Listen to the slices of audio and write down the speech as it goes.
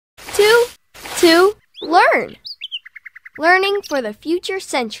to learn. Learning for the future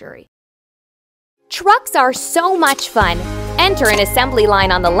century. Trucks are so much fun. Enter an assembly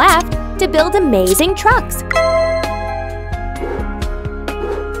line on the left to build amazing trucks. Engine 5,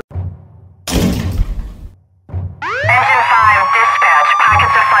 dispatch.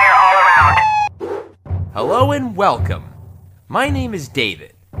 Pockets of fire all around. Hello and welcome. My name is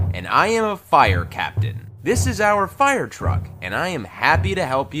David, and I am a fire captain. This is our fire truck, and I am happy to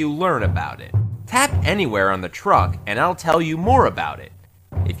help you learn about it. Tap anywhere on the truck, and I'll tell you more about it.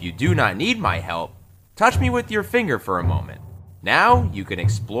 If you do not need my help, touch me with your finger for a moment. Now you can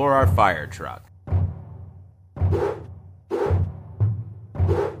explore our fire truck.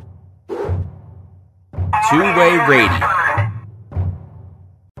 Two-way radio.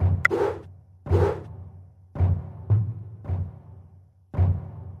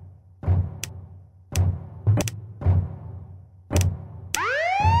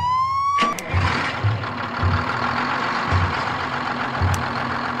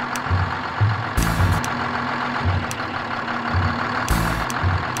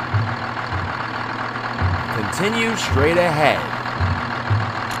 Continue straight ahead.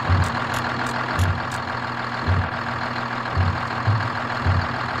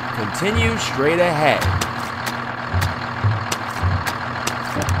 Continue straight ahead.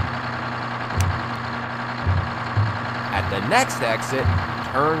 At the next exit,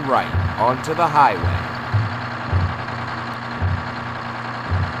 turn right onto the highway.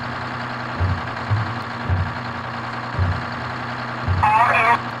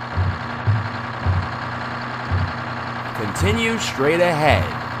 Continue straight ahead.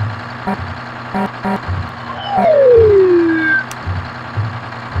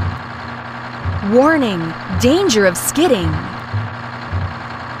 Warning, danger of skidding.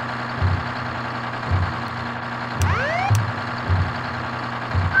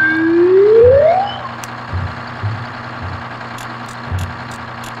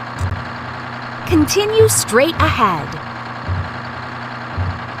 Continue straight ahead.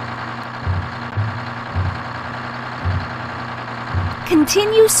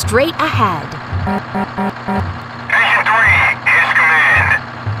 Continue straight ahead. Engine 3, here's command.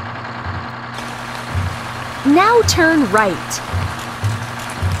 Now turn right.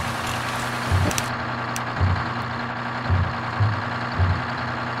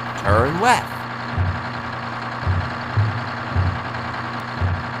 Turn left.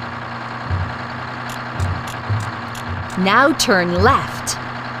 Now turn left.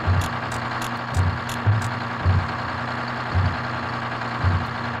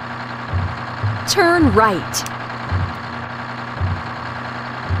 Turn right.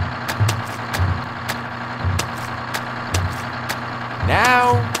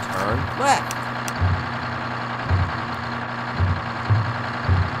 Now turn left.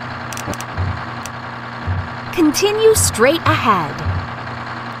 Continue straight ahead.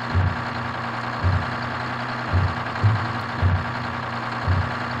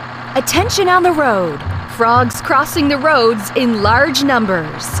 Attention on the road. Frogs crossing the roads in large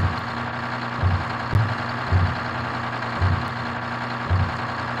numbers.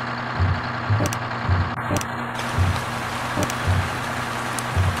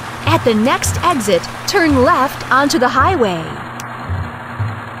 At the next exit, turn left onto the highway.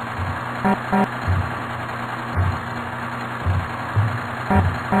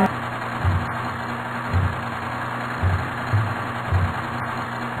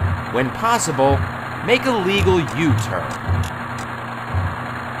 When possible, make a legal U-turn.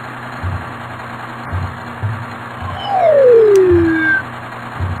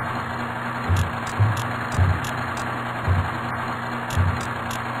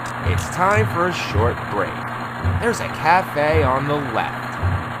 It's time for a short break. There's a cafe on the left.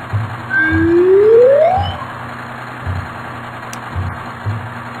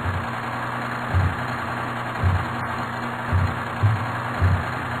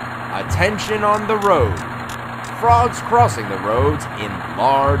 Attention on the road. Frogs crossing the roads in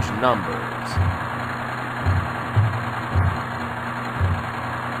large numbers.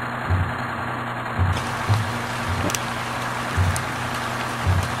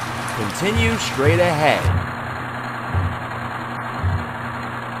 Continue straight ahead.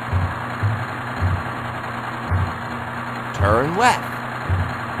 Turn left.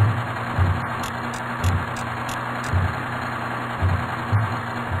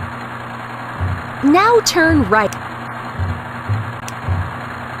 Now turn right.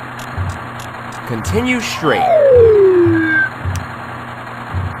 Continue straight.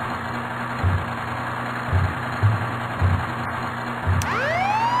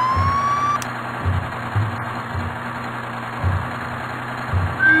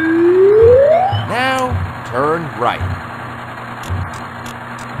 turn right.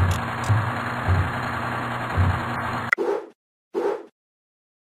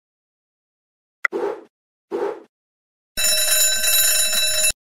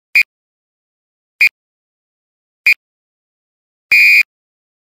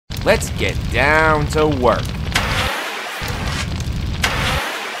 Let's get down to work.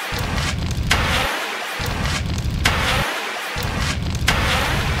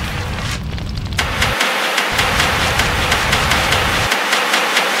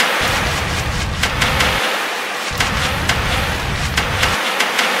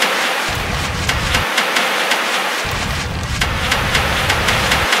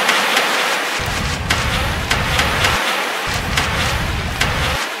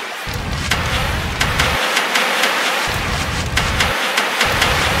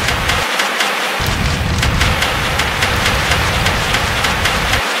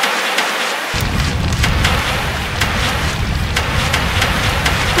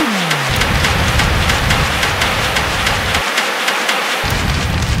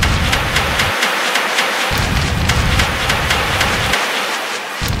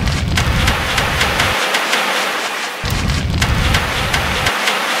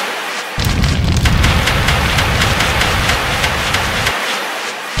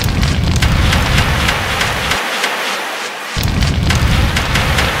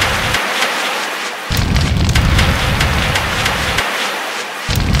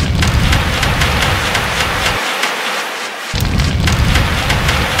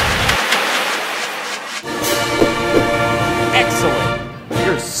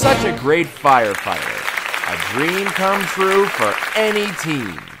 Such a great firefighter. A dream come true for any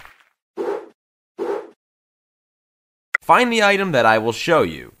team. Find the item that I will show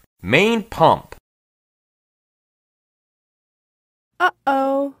you. Main pump.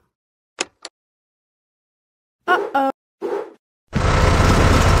 Uh-oh. Uh-oh.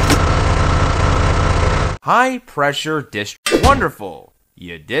 High pressure district. Wonderful.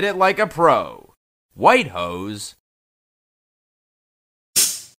 You did it like a pro. White hose.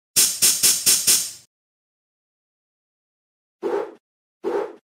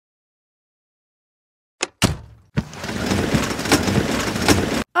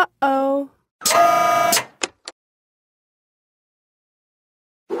 Uh-oh.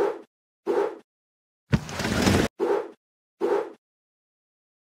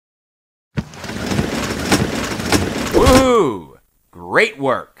 Woohoo! Great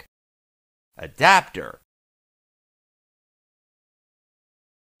work. Adapter.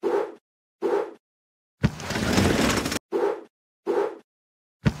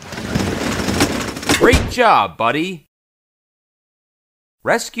 Great job, buddy.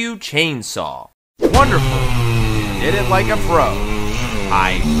 Rescue chainsaw. Wonderful. You did it like a pro.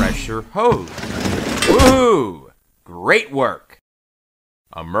 High pressure hose. Woohoo! Great work.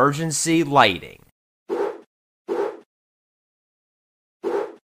 Emergency lighting.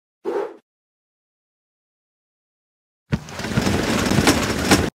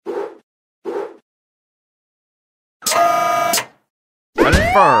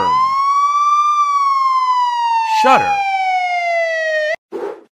 Confirmed. Shutter.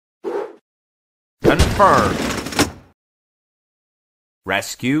 Confirmed.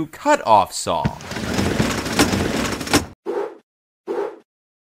 Rescue cut-off saw.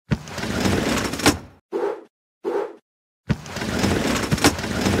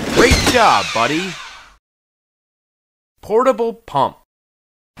 Great job, buddy. Portable pump.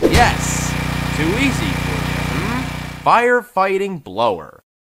 Yes. Too easy for you, Firefighting blower.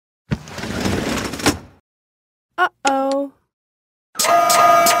 Uh-oh.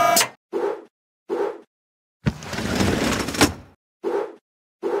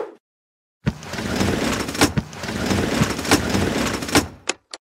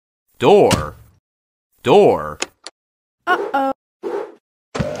 Door. Door. Uh-oh.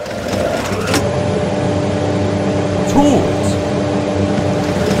 Tools.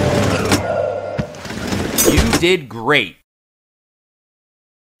 You did great.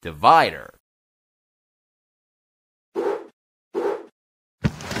 Divider.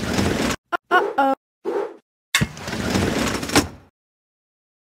 Uh-oh.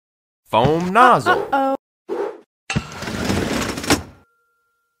 Foam nozzle. Uh-oh.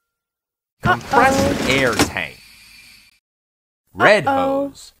 Compressed air tank. Red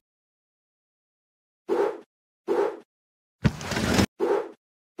hose.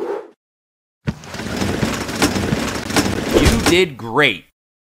 You did great.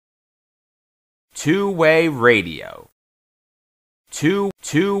 Two-way radio.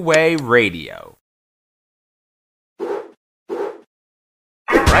 Two-way radio.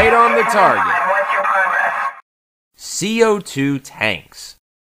 Right on the target. And what's your progress? CO2 tanks.